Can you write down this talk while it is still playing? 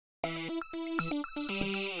Hello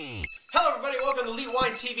everybody, welcome to Elite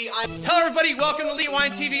Wine TV. Hello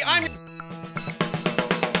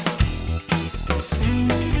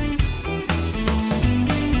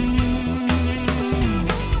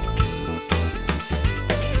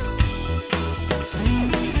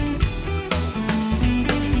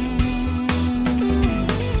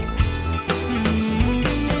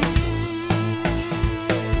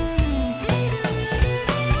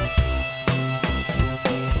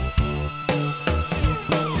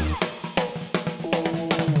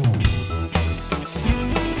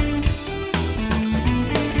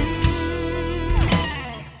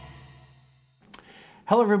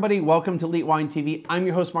everybody, welcome to Elite Wine TV. I'm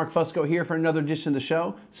your host Mark Fusco here for another edition of the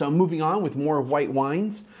show. So I'm moving on with more white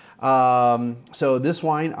wines. So this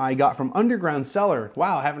wine I got from Underground Cellar.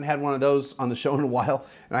 Wow, I haven't had one of those on the show in a while.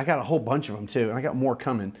 And I got a whole bunch of them too. And I got more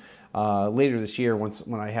coming later this year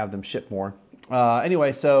when I have them shipped more.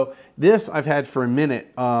 Anyway, so this I've had for a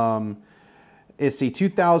minute. It's the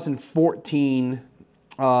 2014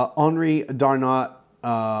 Henri Darnat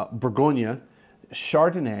Bourgogne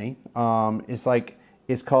Chardonnay.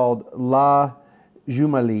 It's called La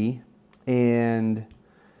Jumalie, and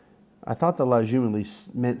I thought the La Jumalie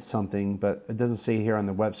meant something, but it doesn't say here on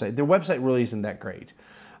the website. Their website really isn't that great.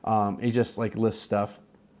 It just like lists stuff.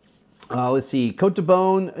 Let's see, Côte de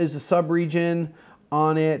Beaune is a sub-region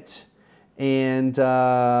on it, and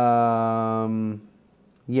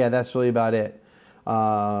yeah, that's really about it.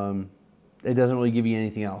 It doesn't really give you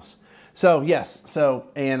anything else. So yes,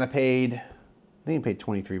 and I think I paid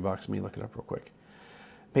 23 bucks. Let me look it up real quick.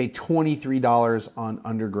 Paid $23 on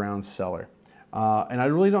Underground Cellar. And I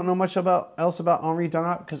really don't know much else about Henri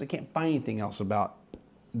Darnat because I can't find anything else about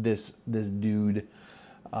this dude.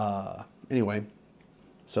 Anyway,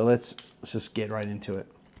 so let's just get right into it.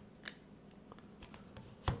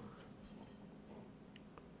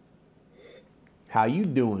 How you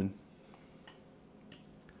doing?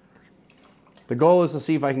 The goal is to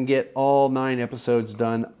see if I can get all 9 episodes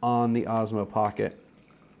done on the Osmo Pocket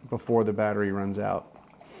before the battery runs out.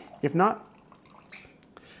 If not,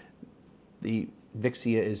 the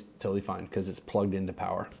Vixia is totally fine because it's plugged into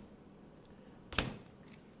power.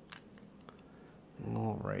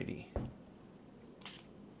 Alrighty.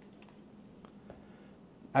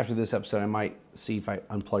 After this episode, I might see if I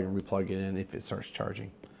unplug and replug it in if it starts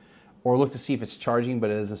charging. Or look to see if it's charging,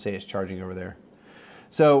 but it doesn't say it's charging over there.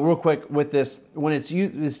 So real quick with this, when it's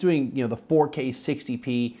doing the 4K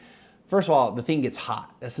 60p, first of all, the thing gets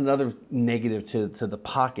hot. That's another negative to the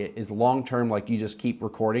Pocket is long term, like you just keep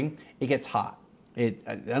recording, it gets hot. I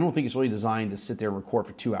don't think it's really designed to sit there and record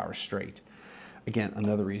for 2 hours straight. Again,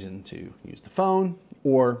 another reason to use the phone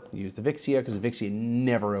or use the Vixia because the Vixia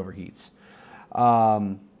never overheats.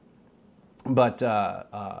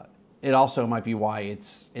 It also might be why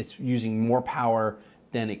it's using more power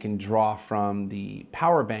than it can draw from the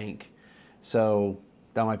power bank. So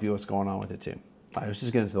that might be what's going on with it too. All right, let's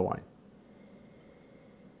just get into the wine.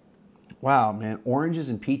 Wow, man, oranges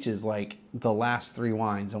and peaches like the last 3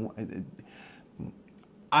 wines.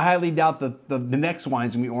 I highly doubt the next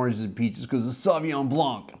wine's gonna be oranges and peaches because it's Sauvignon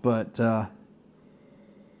Blanc. But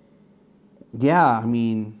yeah, I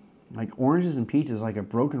mean, like oranges and peaches like a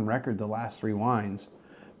broken record the last 3 wines.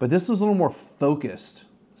 But this was a little more focused.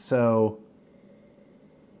 So,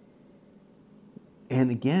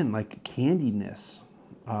 and again, like candiedness.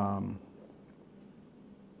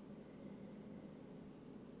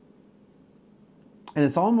 And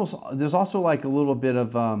it's almost, there's also like a little bit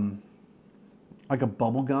of like a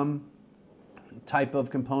bubblegum type of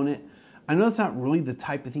component. I know that's not really the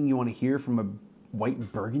type of thing you want to hear from a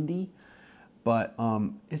white Burgundy, but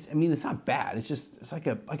it's not bad. It's like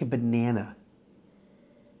a banana.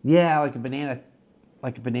 Yeah, like a banana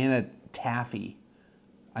taffy.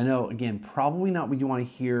 I know, again, probably not what you want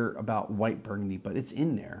to hear about white Burgundy, but it's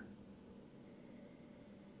in there.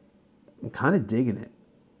 I'm kind of digging it.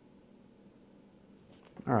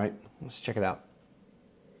 All right, let's check it out.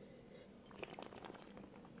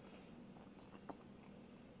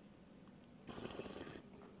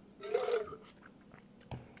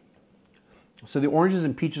 So the oranges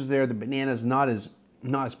and peaches there, the banana is not as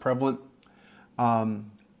prevalent.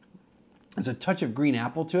 There's a touch of green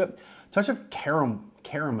apple to it, touch of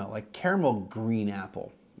caramel, like caramel green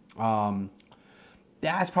apple. It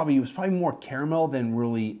was probably more caramel than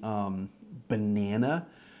really banana,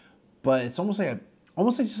 but it's almost like a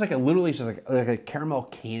caramel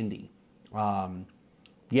candy.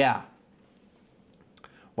 Yeah.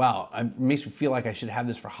 Wow, it makes me feel like I should have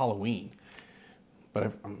this for Halloween, but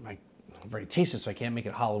I've already tasted it, so I can't make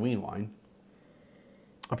it Halloween wine.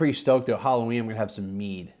 I'm pretty stoked though. Halloween, I'm gonna have some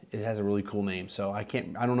mead it has a really cool name. So I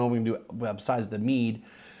don't know what I'm gonna do besides the mead.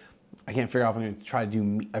 I can't figure out if I'm gonna try to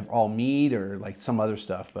do all mead or like some other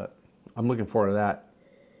stuff, but I'm looking forward to that.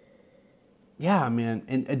 Yeah, man,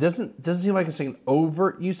 and it doesn't seem like it's like an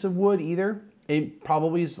overt use of wood either. It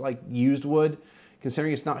probably is like used wood,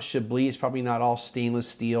 considering it's not Chablis. It's probably not all stainless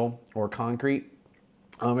steel or concrete.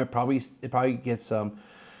 It probably gets and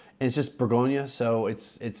it's just Bourgogne, so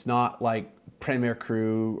it's not like Premier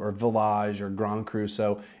Cru or Village or Grand Cru,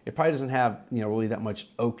 so it probably doesn't have, you know, really that much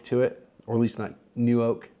oak to it, or at least not new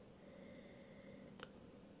oak.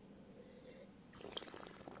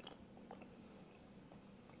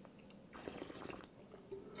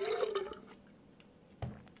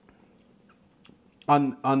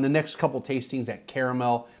 On the next couple tastings, that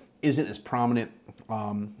caramel isn't as prominent,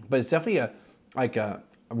 but it's definitely a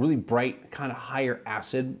really bright, kind of higher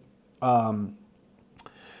acid, Chardonnay.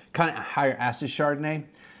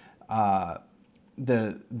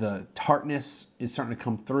 The tartness is starting to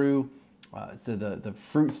come through, so the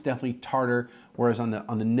fruit's definitely tartar. Whereas on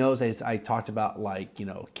the nose, I talked about, like, you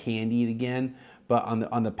know, candied again, but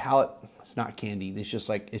on the palate, it's not candied. It's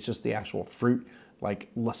just the actual fruit. Like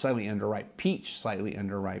slightly underripe peach, slightly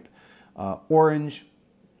underripe orange,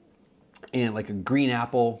 and like a green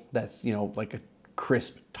apple that's, you know, like a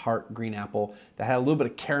crisp, tart green apple that had a little bit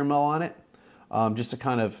of caramel on it, just to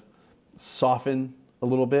kind of soften a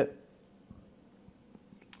little bit.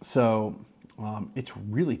 So it's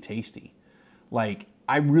really tasty. Like,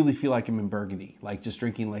 I really feel like I'm in Burgundy, like just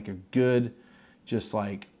drinking like a good, just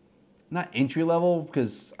like, not entry level,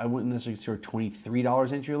 because I wouldn't necessarily say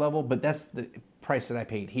 $23 entry level, but that's the price that I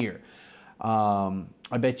paid here. I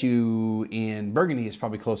bet you in Burgundy it's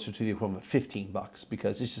probably closer to the equivalent of 15 bucks,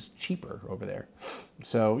 because it's just cheaper over there.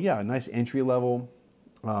 So yeah, a nice entry level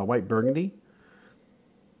white Burgundy.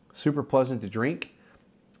 Super pleasant to drink.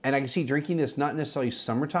 And I can see drinking this not necessarily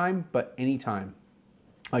summertime, but anytime,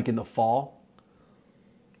 like in the fall.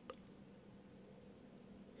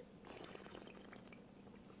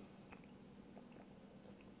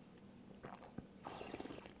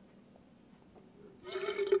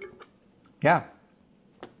 Yeah,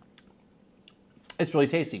 it's really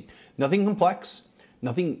tasty. Nothing complex,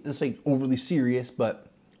 nothing necessarily overly serious, but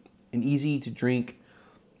an easy to drink,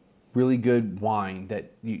 really good wine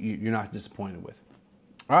that you're not disappointed with.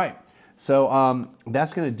 All right, so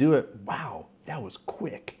that's gonna do it. Wow, that was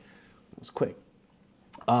quick. That was quick.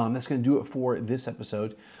 That's gonna do it for this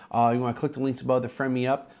episode. You wanna click the links above to friend me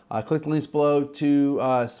up. Click the links below to,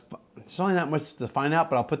 there's only not much to find out,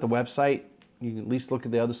 but I'll put the website. You can at least look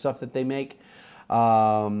at the other stuff that they make.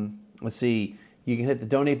 Let's see. You can hit the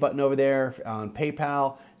donate button over there on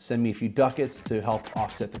PayPal. Send me a few ducats to help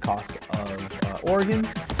offset the cost of Oregon.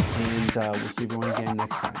 And we'll see everyone again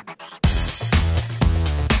next time.